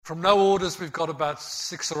From no orders, we've got about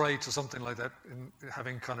 6 or 8 or something like that,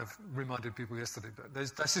 having kind of reminded people yesterday. But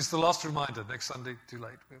this is the last reminder. Next Sunday, too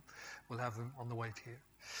late. We'll have them on the way to here.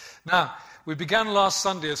 Now, we began last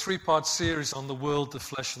Sunday a 3-part series on the world, the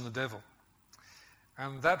flesh, and the devil.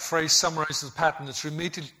 And that phrase summarizes the pattern that's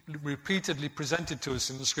repeatedly presented to us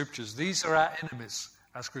in the Scriptures. These are our enemies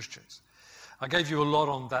as Christians. I gave you a lot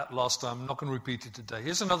on that last time. I'm not going to repeat it today.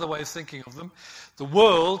 Here's another way of thinking of them. The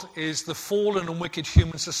world is the fallen and wicked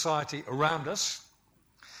human society around us.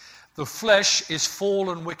 The flesh is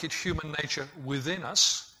fallen, wicked human nature within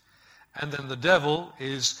us. And then the devil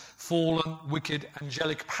is fallen, wicked,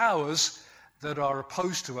 angelic powers that are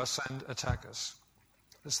opposed to us and attack us.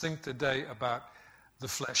 Let's think today about the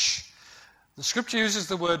flesh. The Scripture uses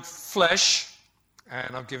the word flesh,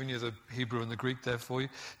 and I've given you the Hebrew and the Greek there for you,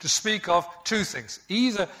 to speak of 2 things.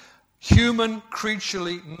 Either human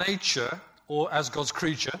creaturely nature, or as God's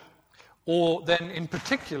creature, or then in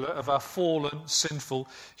particular of our fallen, sinful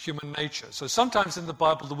human nature. So sometimes in the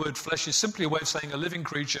Bible the word flesh is simply a way of saying a living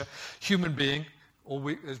creature, human being,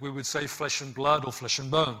 or as we would say flesh and blood or flesh and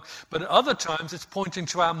bone. But at other times it's pointing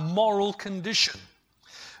to our moral condition,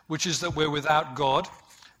 which is that we're without God,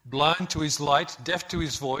 blind to his light, deaf to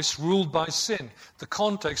his voice, ruled by sin. The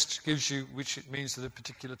context gives you which it means at a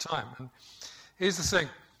particular time. And here's the thing.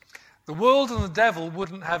 The world and the devil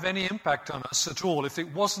wouldn't have any impact on us at all if there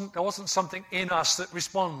wasn't something in us that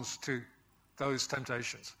responds to those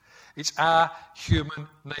temptations. It's our human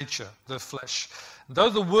nature, the flesh. Though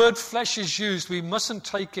the word flesh is used, we mustn't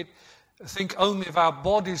think only of our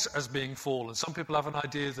bodies as being fallen. Some people have an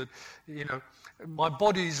idea that, my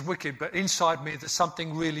body is wicked, but inside me there's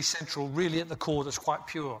something really central, really at the core that's quite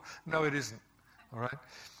pure. No, it isn't. All right?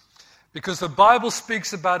 Because the Bible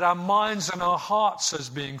speaks about our minds and our hearts as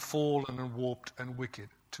being fallen and warped and wicked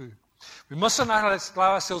too. We mustn't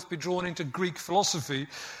allow ourselves to be drawn into Greek philosophy,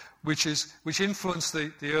 which influenced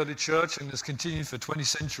the early church and has continued for 20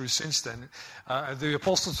 centuries since then. The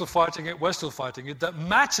apostles were fighting it, we're still fighting it. That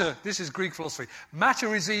matter, this is Greek philosophy,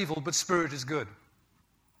 matter is evil, but spirit is good.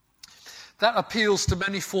 That appeals to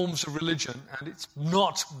many forms of religion, and it's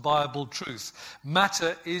not Bible truth.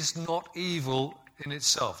 Matter is not evil in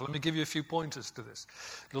itself. Let me give you a few pointers to this.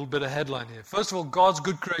 A little bit of headline here. First of all, God's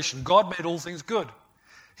good creation. God made all things good.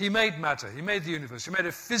 He made matter. He made the universe. He made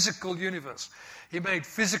a physical universe. He made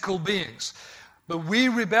physical beings. But we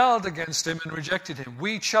rebelled against him and rejected him.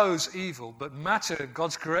 We chose evil. But matter,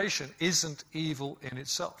 God's creation, isn't evil in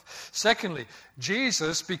itself. Secondly,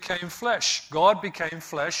 Jesus became flesh. God became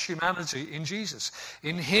flesh, humanity, in Jesus.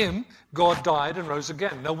 In him, God died and rose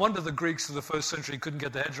again. No wonder the Greeks of the first century couldn't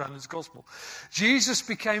get their heads around this gospel. Jesus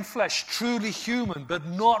became flesh, truly human, but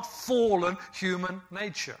not fallen human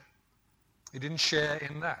nature. He didn't share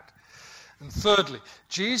in that. And thirdly,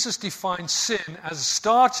 Jesus defined sin as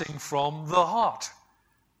starting from the heart,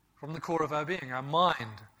 from the core of our being, our mind.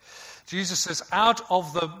 Jesus says, out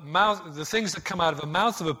of the mouth, the things that come out of the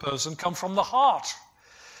mouth of a person come from the heart.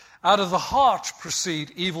 Out of the heart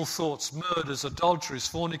proceed evil thoughts, murders, adulteries,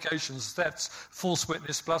 fornications, thefts, false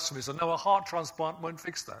witness, blasphemies. I know a heart transplant won't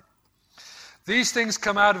fix that. These things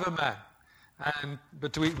come out of a man,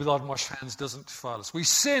 but to eat with unwashed hands doesn't defile us. We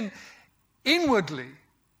sin inwardly,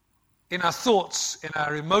 in our thoughts, in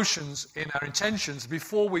our emotions, in our intentions,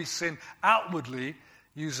 before we sin outwardly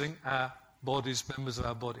using our bodies, members of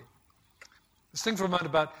our body. Let's think for a moment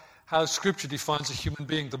about how Scripture defines a human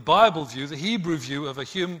being. The Bible view, the Hebrew view of a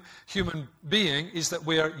human being is that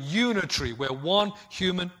we are unitary. We're one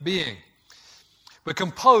human being. We're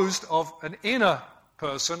composed of an inner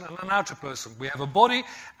person and an outer person. We have a body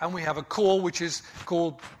and we have a core, which is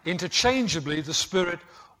called interchangeably the spirit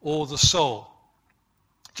or the soul.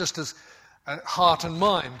 Just as heart and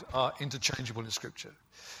mind are interchangeable in Scripture.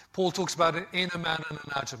 Paul talks about an inner man and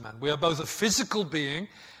an outer man. We are both a physical being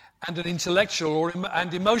and an intellectual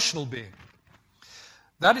and emotional being.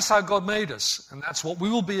 That is how God made us, and that's what we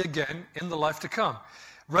will be again in the life to come.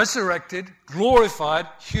 Resurrected, glorified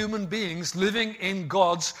human beings living in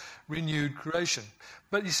God's renewed creation.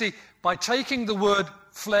 But you see, by taking the word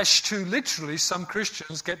flesh too literally, some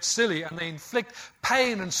Christians get silly and they inflict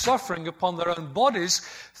pain and suffering upon their own bodies,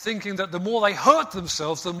 thinking that the more they hurt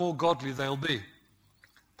themselves, the more godly they'll be.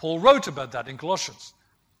 Paul wrote about that in Colossians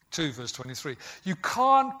 2, verse 23. You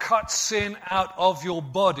can't cut sin out of your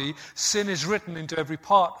body. Sin is written into every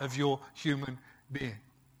part of your human being,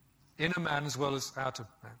 inner man as well as outer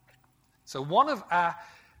man. So one of our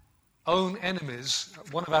enemies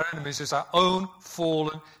is our own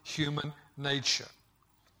fallen human nature.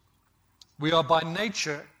 We are by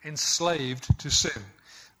nature enslaved to sin.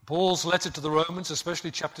 Paul's letter to the Romans,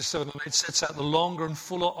 especially chapter 7 and 8, sets out the longer and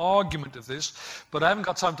fuller argument of this, but I haven't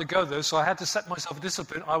got time to go there, so I had to set myself a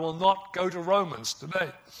discipline. I will not go to Romans today.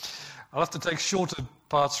 I'll have to take shorter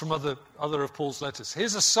parts from other of Paul's letters.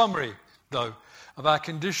 Here's a summary, though, of our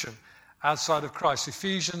condition outside of Christ.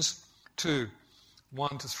 Ephesians 2,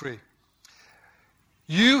 1-3.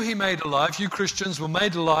 You he made alive, you Christians were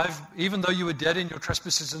made alive, even though you were dead in your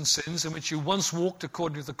trespasses and sins, in which you once walked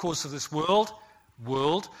according to the course of this world,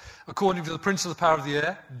 according to the prince of the power of the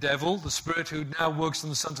air, devil, the spirit who now works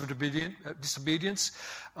in the sons of disobedience,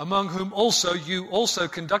 among whom also you also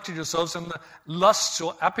conducted yourselves in the lusts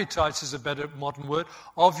or appetites is a better modern word,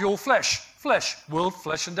 of your flesh, world,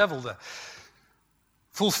 flesh and devil there.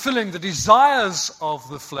 Fulfilling the desires of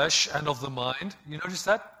the flesh and of the mind, you notice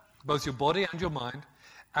that? Both your body and your mind,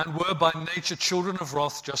 and were by nature children of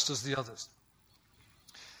wrath just as the others.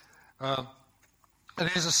 And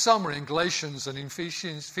here's a summary in Galatians and in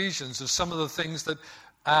Ephesians of some of the things that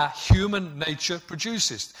our human nature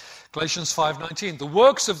produces. Galatians 5:19, the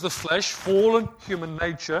works of the flesh, fallen human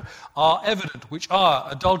nature, are evident, which are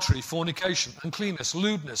adultery, fornication, uncleanness,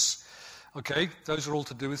 lewdness. Okay, those are all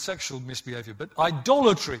to do with sexual misbehavior. But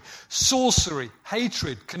idolatry, sorcery,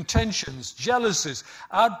 hatred, contentions, jealousies,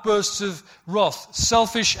 outbursts of wrath,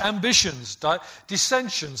 selfish ambitions,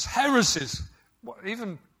 dissensions, heresies,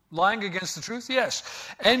 even lying against the truth? Yes.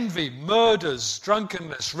 Envy, murders,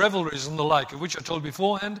 drunkenness, revelries, and the like, of which I told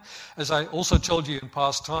beforehand, as I also told you in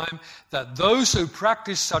past time, that those who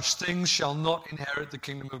practice such things shall not inherit the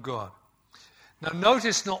kingdom of God. Now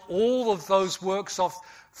notice not all of those works of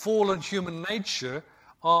fallen human nature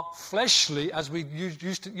are fleshly as we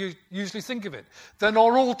usually think of it. They're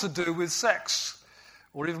not all to do with sex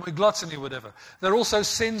or even with gluttony or whatever. They're also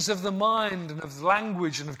sins of the mind and of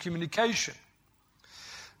language and of communication.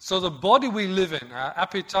 So the body we live in, our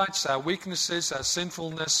appetites, our weaknesses, our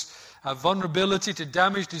sinfulness, our vulnerability to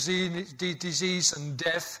damage, disease and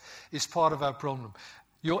death is part of our problem.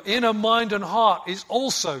 Your inner mind and heart is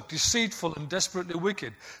also deceitful and desperately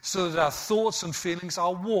wicked, so that our thoughts and feelings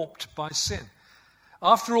are warped by sin.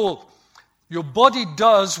 After all, your body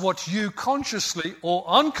does what you consciously or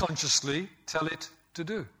unconsciously tell it to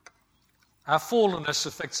do. Our fallenness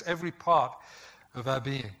affects every part of our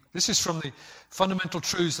being. This is from the fundamental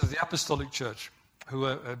truths of the Apostolic Church, who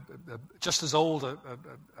are just as old a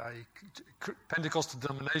Pentecostal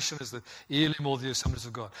denomination as the Elim or the Assemblies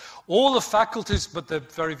of God. All the faculties, but they're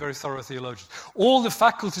very, very thorough theologians, all the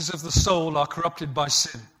faculties of the soul are corrupted by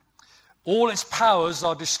sin. All its powers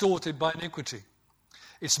are distorted by iniquity.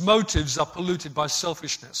 Its motives are polluted by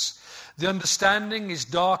selfishness. The understanding is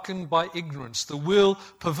darkened by ignorance, the will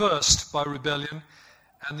perversed by rebellion,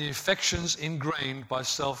 and the affections ingrained by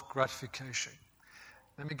self-gratification.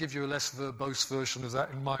 Let me give you a less verbose version of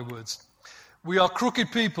that in my words. We are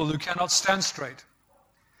crooked people who cannot stand straight,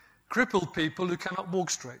 crippled people who cannot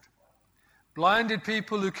walk straight, blinded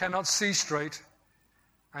people who cannot see straight,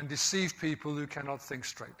 and deceived people who cannot think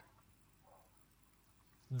straight.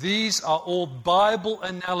 These are all Bible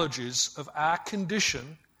analogies of our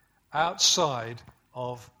condition outside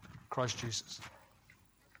of Christ Jesus.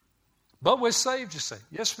 But we're saved, you say.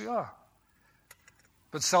 Yes, we are.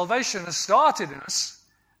 But salvation has started in us.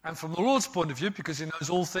 And from the Lord's point of view, because he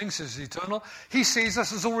knows all things, is eternal, he sees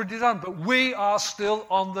us as already done. But we are still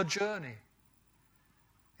on the journey.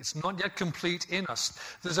 It's not yet complete in us.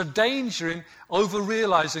 There's a danger in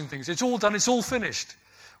over-realizing things. It's all done, it's all finished.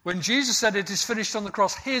 When Jesus said it is finished on the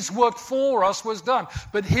cross, his work for us was done.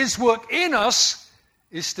 But his work in us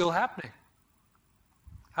is still happening.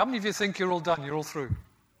 How many of you think you're all done, you're all through?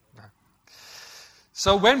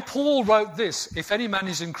 So when Paul wrote this, if any man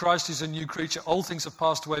is in Christ, he's a new creature, old things have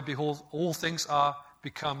passed away, behold, all things are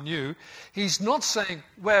become new. He's not saying,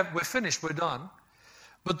 we're finished, we're done.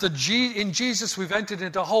 But in Jesus we've entered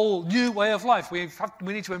into a whole new way of life. We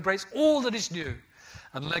need to embrace all that is new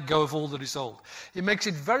and let go of all that is old. He makes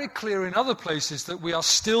it very clear in other places that we are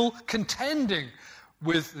still contending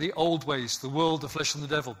with the old ways, the world, the flesh, and the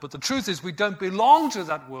devil. But the truth is we don't belong to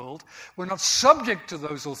that world. We're not subject to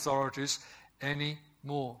those authorities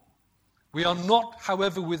anymore. We are not,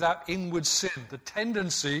 however, without inward sin. The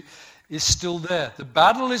tendency is still there. The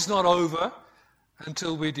battle is not over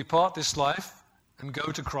until we depart this life and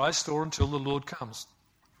go to Christ, or until the Lord comes.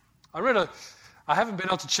 I haven't been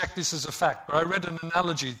able to check this as a fact, but I read an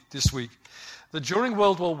analogy this week that during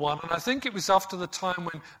World War I, and I think it was after the time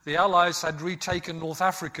when the Allies had retaken North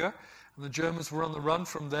Africa, and the Germans were on the run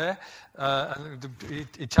from there, and the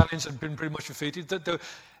Italians had been pretty much defeated,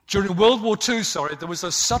 during World War II, there was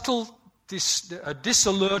a subtle,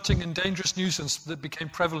 disalerting and dangerous nuisance that became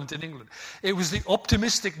prevalent in England. It was the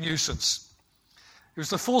optimistic nuisance. It was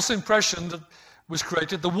the false impression that was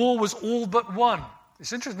created. The war was all but won.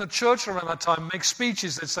 It's interesting, the church around that time makes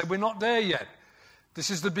speeches that say, we're not there yet. This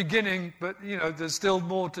is the beginning, but, there's still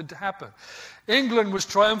more to happen. England was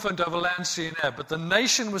triumphant over land, sea, and air, but the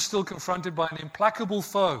nation was still confronted by an implacable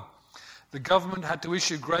foe. The government had to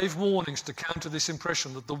issue grave warnings to counter this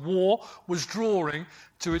impression that the war was drawing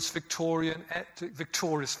to its victorious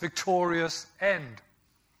end.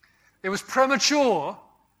 It was premature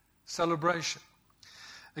celebration.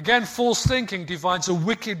 Again, false thinking divides a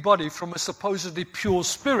wicked body from a supposedly pure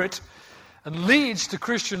spirit and leads to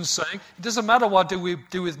Christians saying, it doesn't matter what I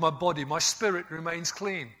do with my body, my spirit remains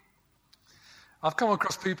clean. I've come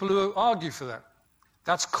across people who argue for that.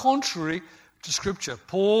 That's contrary to Scripture.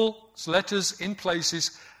 Paul's letters in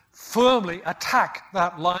places firmly attack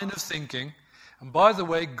that line of thinking. And by the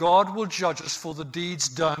way, God will judge us for the deeds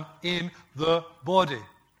done in the body.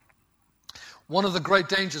 One of the great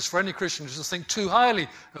dangers for any Christian is to think too highly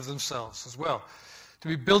of themselves as well. To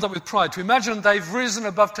be built up with pride, to imagine they've risen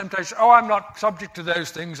above temptation. Oh, I'm not subject to those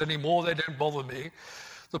things anymore, they don't bother me.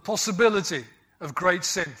 The possibility of great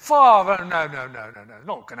sin. Father, no,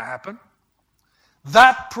 not going to happen.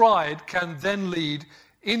 That pride can then lead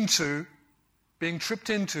into being tripped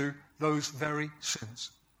into those very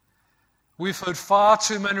sins. We've heard far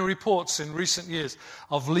too many reports in recent years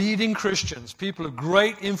of leading Christians, people of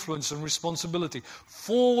great influence and responsibility,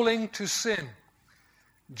 falling to sin.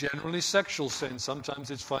 Generally sexual sin. Sometimes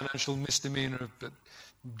it's financial misdemeanor, but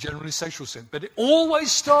generally sexual sin. But it always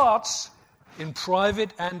starts in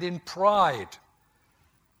private and in pride.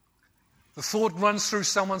 The thought runs through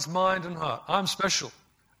someone's mind and heart. I'm special.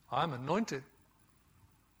 I'm anointed.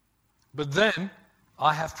 But then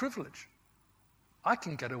I have privilege. I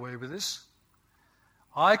can get away with this.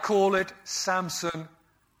 I call it Samson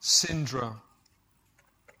syndrome.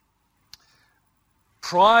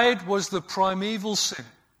 Pride was the primeval sin.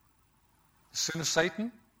 The sin of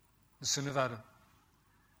Satan, the sin of Adam.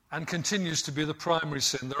 And continues to be the primary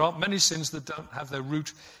sin. There are many sins that don't have their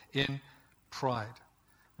root in pride.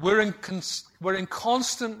 We're in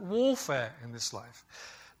constant warfare in this life.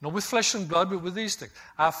 Not with flesh and blood, but with these things.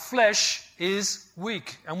 Our flesh is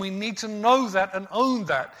weak. And we need to know that and own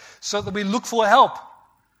that so that we look for help.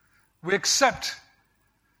 We accept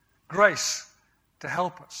grace to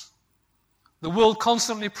help us. The world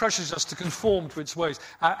constantly pressures us to conform to its ways.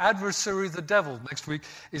 Our adversary, the devil, next week,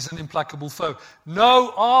 is an implacable foe.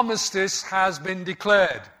 No armistice has been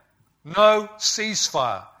declared. No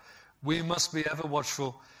ceasefire. We must be ever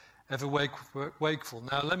watchful, ever wakeful.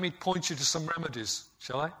 Now, let me point you to some remedies,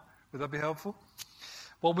 shall I? Would that be helpful?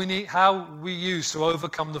 What we need, how we use to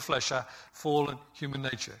overcome the flesh, our fallen human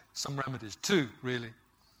nature. Some remedies. 2, really.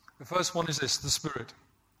 The first one is this, the Spirit.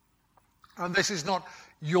 And this is not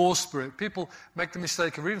your spirit. People make the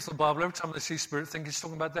mistake of reading the Bible every time they see Spirit, think it's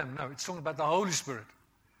talking about them. No, it's talking about the Holy Spirit.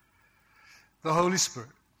 The Holy Spirit.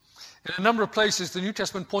 In a number of places, the New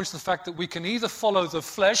Testament points to the fact that we can either follow the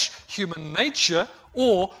flesh, human nature,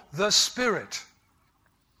 or the Spirit.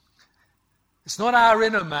 It's not our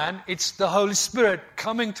inner man, it's the Holy Spirit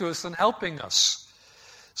coming to us and helping us.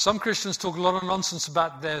 Some Christians talk a lot of nonsense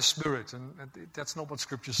about their spirit, and that's not what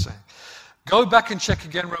Scripture's saying. Go back and check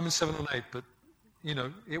again Romans 7 and 8, but,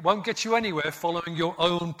 it won't get you anywhere following your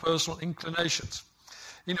own personal inclinations.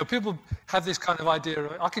 People have this kind of idea,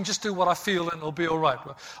 I can just do what I feel and it'll be all right.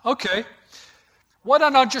 Well, okay, why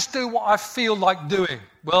don't I just do what I feel like doing?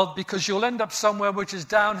 Well, because you'll end up somewhere which is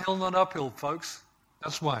downhill, not uphill, folks.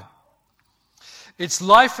 That's why. It's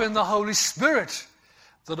life in the Holy Spirit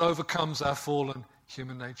that overcomes our fallen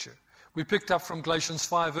human nature. We picked up from Galatians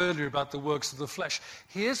 5 earlier about the works of the flesh.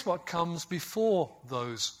 Here's what comes before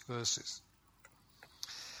those verses.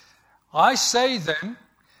 I say then,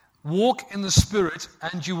 walk in the Spirit,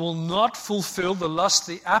 and you will not fulfill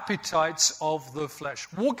the appetites of the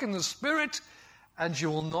flesh. Walk in the Spirit, and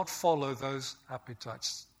you will not follow those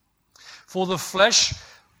appetites. For the flesh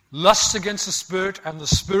lusts against the Spirit, and the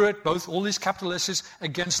Spirit, both all these capital S's,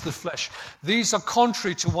 against the flesh. These are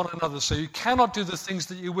contrary to one another, so you cannot do the things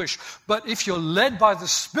that you wish. But if you're led by the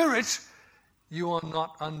Spirit, you are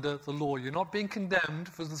not under the law. You're not being condemned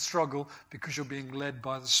for the struggle because you're being led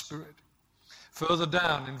by the Spirit. Further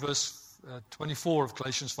down in verse 24 of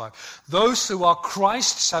Galatians 5. Those who are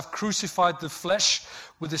Christ's have crucified the flesh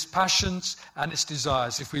with its passions and its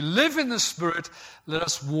desires. If we live in the Spirit, let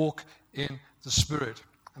us walk in the Spirit.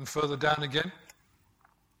 And further down again.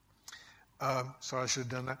 Sorry, I should have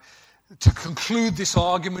done that. To conclude this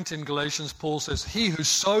argument in Galatians, Paul says, he who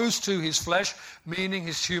sows to his flesh, meaning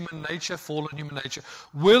his human nature, fallen human nature,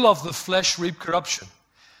 will of the flesh reap corruption.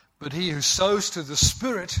 But he who sows to the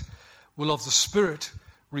Spirit will of the Spirit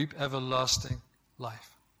reap everlasting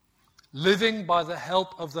life. Living by the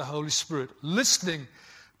help of the Holy Spirit, listening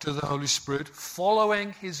to the Holy Spirit,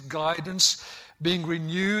 following His guidance, being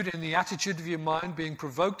renewed in the attitude of your mind, being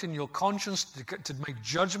provoked in your conscience to make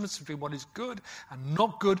judgments between what is good and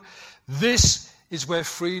not good. This is where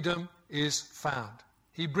freedom is found.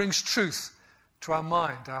 He brings truth to our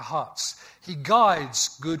mind, our hearts. He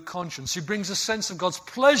guides good conscience. He brings a sense of God's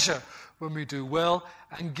pleasure when we do well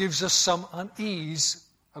and gives us some unease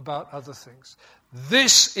about other things.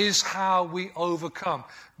 This is how we overcome.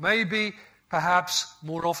 Maybe, perhaps,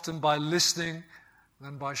 more often by listening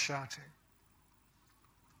than by shouting.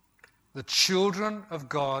 The children of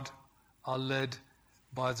God are led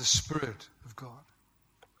by the Spirit of God.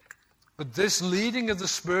 But this leading of the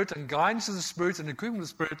Spirit and guidance of the Spirit and equipping of the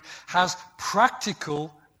Spirit has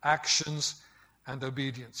practical actions and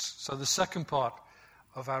obedience. So the second part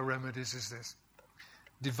of our remedies is this: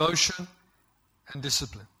 devotion and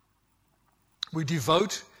discipline. We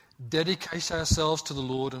devote, dedicate ourselves to the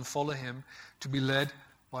Lord and follow Him to be led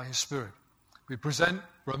by His Spirit. We present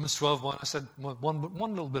Romans 12:1. I said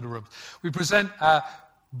one little bit of Romans. We present our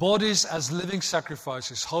bodies as living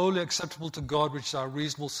sacrifices, wholly acceptable to God, which is our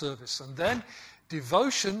reasonable service. And then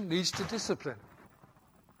devotion leads to discipline.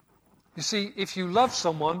 You see, if you love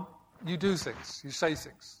someone, you do things, you say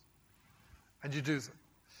things, and you do them.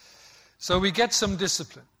 So we get some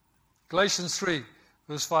discipline. Galatians 3,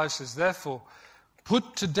 verse 5 says, therefore,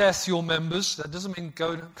 put to death your members. That doesn't mean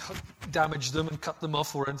go and damage them and cut them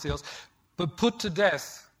off or anything else. But put to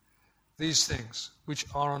death these things which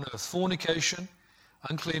are on earth: fornication,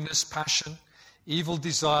 uncleanness, passion, evil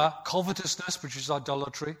desire, covetousness, which is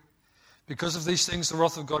idolatry. Because of these things, the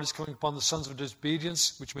wrath of God is coming upon the sons of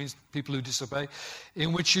disobedience, which means people who disobey,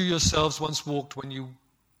 in which you yourselves once walked when you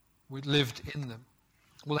lived in them.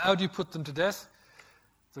 Well, how do you put them to death?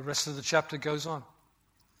 The rest of the chapter goes on.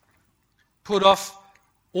 Put off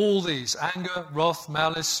all these: anger, wrath,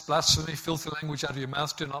 malice, blasphemy, filthy language out of your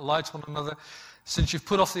mouth. Do not lie to one another, since you've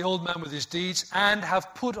put off the old man with his deeds and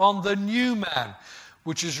have put on the new man,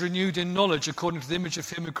 which is renewed in knowledge according to the image of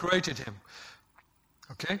Him who created him.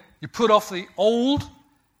 Okay? You put off the old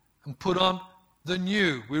and put on the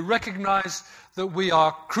new. We recognize that we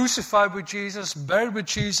are crucified with Jesus, buried with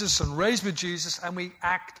Jesus, and raised with Jesus, and we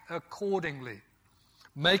act accordingly,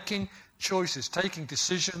 making choices, taking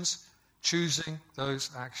decisions, choosing those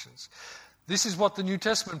actions. This is what the New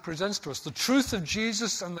Testament presents to us. The truth of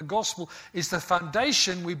Jesus and the gospel is the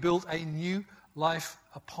foundation we build a new life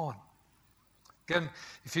upon. Again,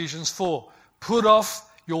 Ephesians 4, put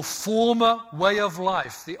off your former way of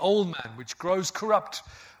life, the old man, which grows corrupt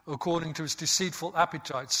according to its deceitful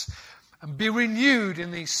appetites, and be renewed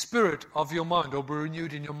in the spirit of your mind, or be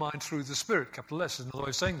renewed in your mind through the Spirit. Capital S is another way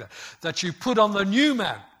of saying that. That you put on the new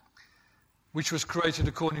man, which was created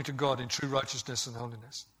according to God in true righteousness and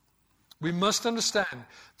holiness. We must understand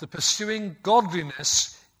that pursuing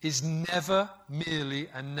godliness is never merely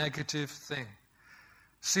a negative thing.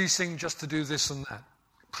 Ceasing just to do this and that.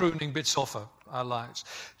 Pruning bits off our lives.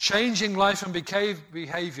 Changing life and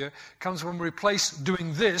behavior comes when we replace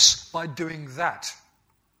doing this by doing that.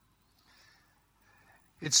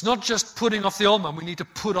 It's not just putting off the old man. We need to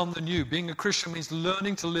put on the new. Being a Christian means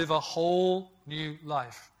learning to live a whole new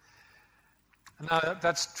life. Now,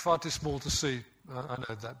 that's far too small to see. I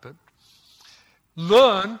know that, but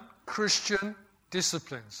learn Christian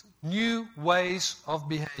disciplines, new ways of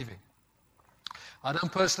behaving. I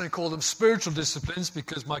don't personally call them spiritual disciplines,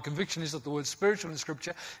 because my conviction is that the word spiritual in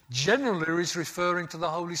Scripture generally is referring to the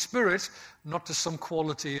Holy Spirit, not to some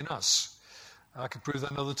quality in us. I could prove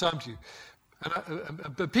that another time to you.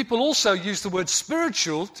 But people also use the word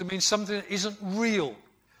spiritual to mean something that isn't real.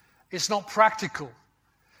 It's not practical.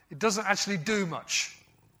 It doesn't actually do much.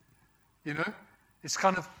 You know? It's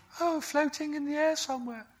kind of, floating in the air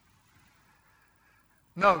somewhere.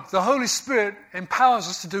 No, the Holy Spirit empowers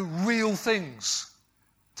us to do real things,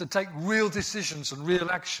 to take real decisions and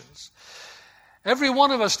real actions. Every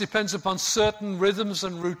one of us depends upon certain rhythms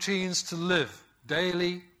and routines to live.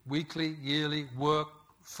 Daily, weekly, yearly, work,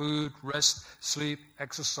 food, rest, sleep,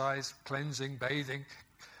 exercise, cleansing, bathing,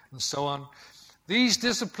 and so on. These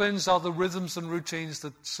disciplines are the rhythms and routines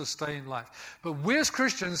that sustain life. But we as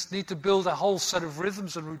Christians need to build a whole set of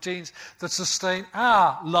rhythms and routines that sustain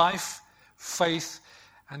our life, faith,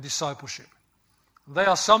 and discipleship. They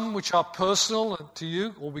are some which are personal to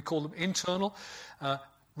you, or we call them internal.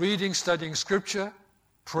 Reading, studying Scripture,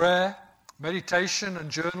 prayer, Meditation and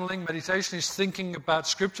journaling. Meditation is thinking about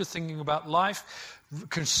Scripture, thinking about life,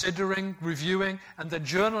 considering, reviewing, and then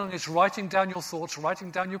journaling is writing down your thoughts, writing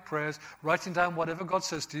down your prayers, writing down whatever God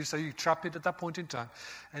says to you, so you trap it at that point in time.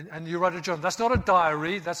 And you write a journal. That's not a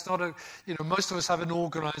diary. That's not a, most of us have an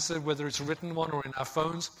organizer, whether it's a written one or in our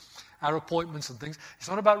phones, our appointments and things. It's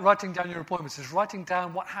not about writing down your appointments. It's writing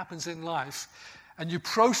down what happens in life. And you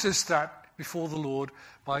process that before the Lord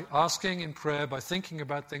by asking in prayer, by thinking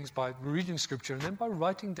about things, by reading Scripture, and then by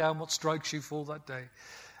writing down what strikes you for that day.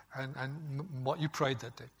 And what you prayed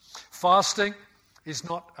that day. Fasting is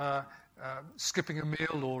not skipping a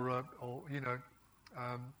meal or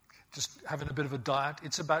just having a bit of a diet.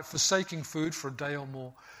 It's about forsaking food for a day or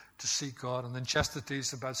more to seek God. And then chastity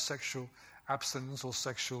is about sexual abstinence or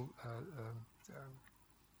sexual,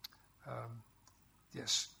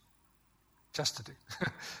 chastity.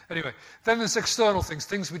 Anyway, then there's external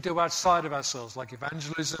things we do outside of ourselves, like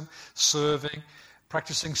evangelism, serving,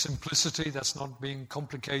 practicing simplicity. That's not being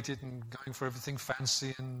complicated and going for everything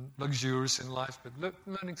fancy and luxurious in life, but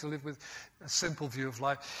learning to live with a simple view of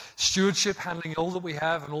life. Stewardship, handling all that we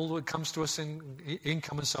have and all that comes to us in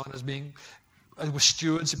income and so on as being, we're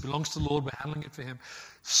stewards. It belongs to the Lord. We're handling it for Him.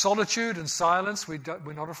 Solitude and silence. We're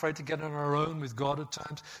not afraid to get on our own with God at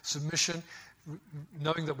times. Submission,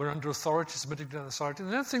 knowing that we're under authority, submitting to authority.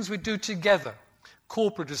 And then things we do together.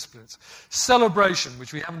 Corporate disciplines. Celebration,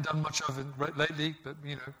 which we haven't done much of lately, but,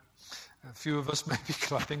 a few of us may be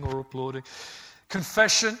clapping or applauding.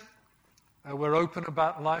 Confession. We're open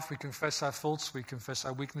about life. We confess our faults. We confess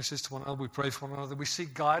our weaknesses to one another. We pray for one another. We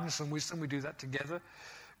seek guidance and wisdom. We do that together,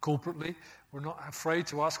 corporately. We're not afraid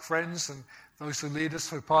to ask friends and those who lead us,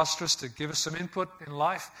 who pastor us, to give us some input in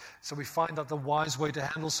life, so we find out the wise way to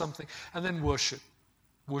handle something. And then worship.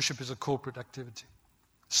 Worship is a corporate activity.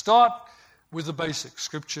 Start with the basics,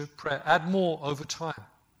 Scripture, prayer. Add more over time.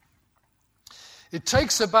 It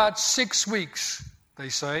takes about 6 weeks, they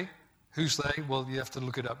say. Who's they? Well, you have to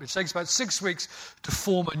look it up. It takes about 6 weeks to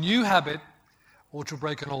form a new habit or to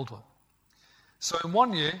break an old one. So in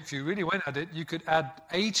 1 year, if you really went at it, you could add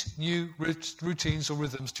 8 new routines or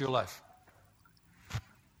rhythms to your life.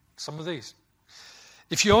 Some of these.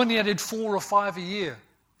 If you only added 4 or 5 a year,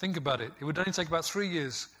 think about it. It would only take about 3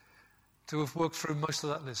 years to have worked through most of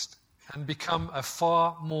that list and become a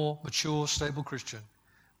far more mature, stable Christian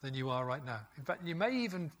than you are right now. In fact, you may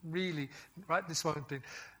even really, right this moment,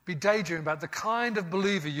 be daydreaming about the kind of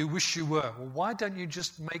believer you wish you were. Well, why don't you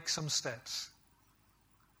just make some steps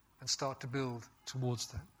and start to build towards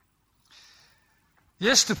that?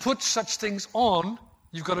 Yes, to put such things on,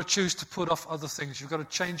 you've got to choose to put off other things. You've got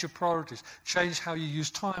to change your priorities, change how you use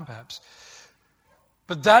time, perhaps.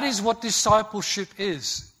 But that is what discipleship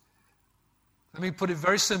is. Let me put it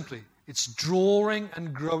very simply. It's drawing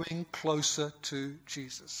and growing closer to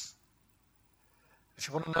Jesus. If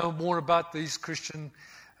you want to know more about these Christian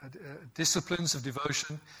disciplines of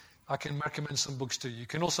devotion, I can recommend some books to you. You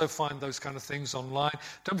can also find those kind of things online.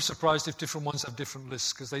 Don't be surprised if different ones have different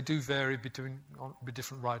lists, because they do vary between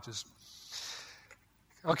different writers.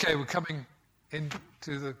 Okay, we're coming into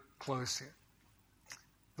the close here.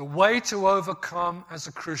 The way to overcome as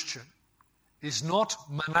a Christian is not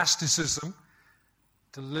monasticism,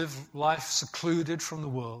 to live life secluded from the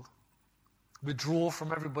world, withdraw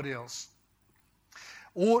from everybody else.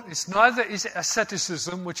 Or it's neither is it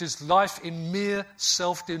asceticism, which is life in mere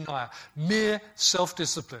self-denial, mere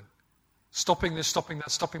self-discipline. Stopping this, stopping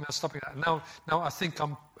that, stopping that, stopping that. Now I think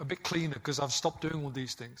I'm a bit cleaner because I've stopped doing all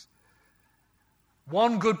these things.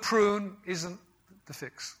 One good prune isn't the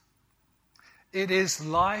fix. It is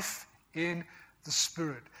life in the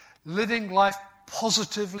Spirit. Living life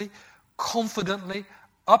positively, confidently,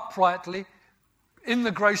 uprightly, in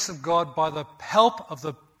the grace of God, by the help of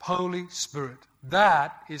the Holy Spirit.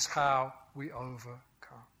 That is how we overcome.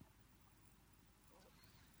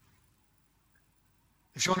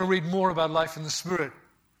 If you want to read more about life in the Spirit,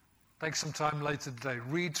 take some time later today.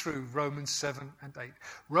 Read through Romans 7 and 8.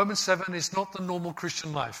 Romans 7 is not the normal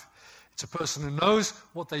Christian life. It's a person who knows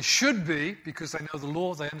what they should be because they know the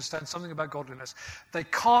law, they understand something about godliness. They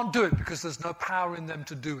can't do it because there's no power in them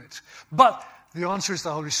to do it. But the answer is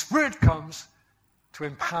the Holy Spirit comes to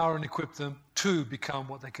empower and equip them to become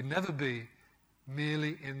what they can never be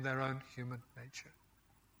merely in their own human nature.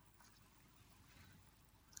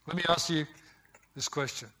 Let me ask you this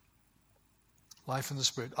question. Life in the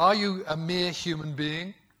Spirit. Are you a mere human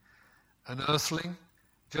being? An earthling?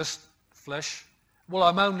 Just flesh? Well,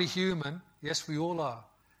 I'm only human. Yes, we all are.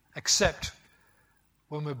 Except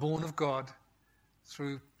when we're born of God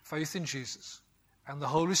through faith in Jesus. And the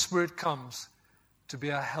Holy Spirit comes to be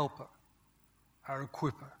our helper, our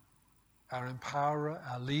equipper, our empowerer,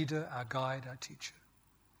 our leader, our guide, our teacher.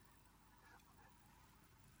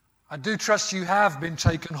 I do trust you have been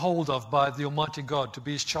taken hold of by the Almighty God to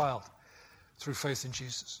be His child through faith in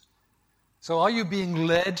Jesus. So are you being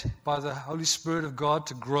led by the Holy Spirit of God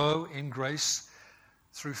to grow in grace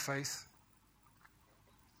through faith?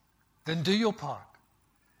 Then do your part.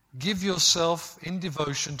 Give yourself in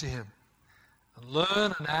devotion to Him. And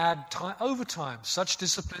learn and add over time such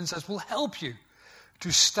disciplines as will help you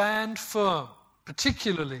to stand firm,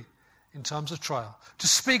 particularly in times of trial. To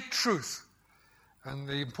speak truth. And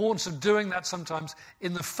the importance of doing that sometimes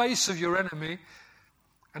in the face of your enemy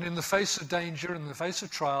and in the face of danger, in the face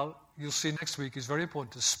of trial, you'll see next week, is very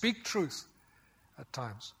important. To speak truth at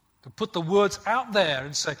times. To put the words out there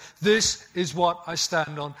and say, this is what I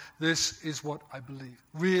stand on, this is what I believe.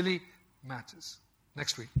 Really matters.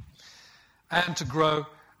 Next week. And to grow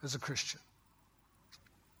as a Christian.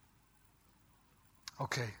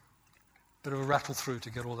 Okay. Bit of a rattle through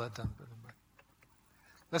to get all that done.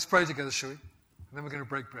 Let's pray together, shall we? And then we're going to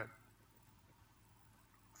break bread.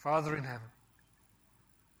 Father in heaven,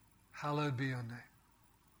 hallowed be your name.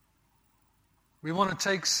 We want to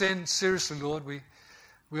take sin seriously, Lord.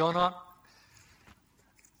 We are not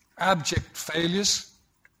abject failures,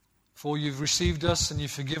 for you've received us and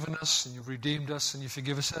you've forgiven us and you've redeemed us and you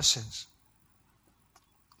forgive us our sins.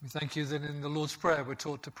 We thank you that in the Lord's Prayer we're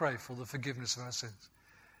taught to pray for the forgiveness of our sins,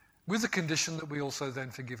 with the condition that we also then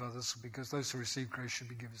forgive others, because those who receive grace should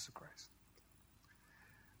be given of grace.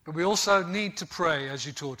 But we also need to pray, as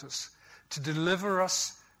you taught us, to deliver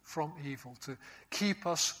us from evil, to keep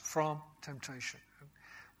us from temptation.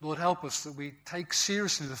 Lord, help us that we take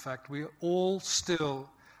seriously the fact we all still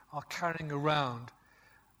are carrying around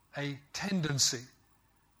a tendency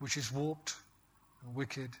which is warped and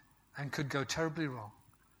wicked and could go terribly wrong.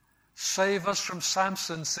 Save us from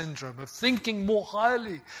Samson's syndrome of thinking more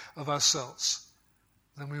highly of ourselves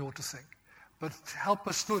than we ought to think. But help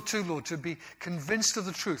us too, Lord, to be convinced of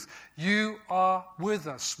the truth. You are with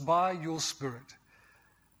us by your Spirit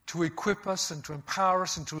to equip us and to empower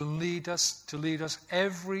us and to lead us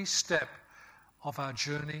every step of our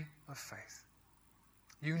journey of faith.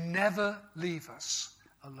 You never leave us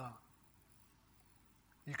alone.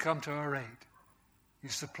 You come to our aid. You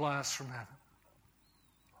supply us from heaven.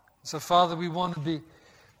 So, Father, we want to be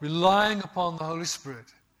relying upon the Holy Spirit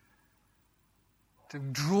to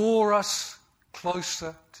draw us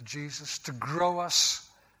closer to Jesus, to grow us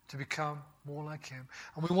to become more like Him.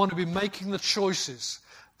 And we want to be making the choices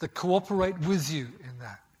that cooperate with you in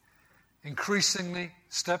that. Increasingly,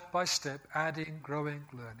 step by step, adding, growing,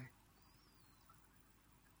 learning.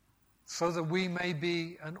 So that we may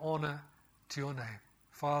be an honor to your name,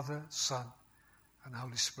 Father, Son, and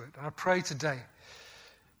Holy Spirit. And I pray today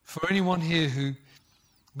for anyone here who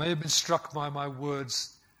may have been struck by my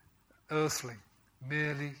words, earthly,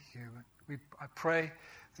 merely human. I pray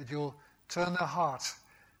that you'll turn their heart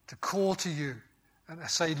to call to you and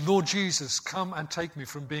say, Lord Jesus, come and take me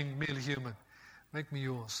from being merely human. Make me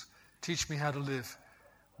yours. Teach me how to live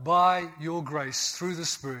by your grace, through the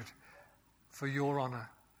Spirit, for your honor.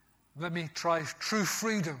 Let me try true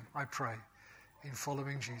freedom, I pray, in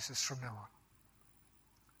following Jesus from now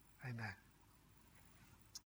on. Amen.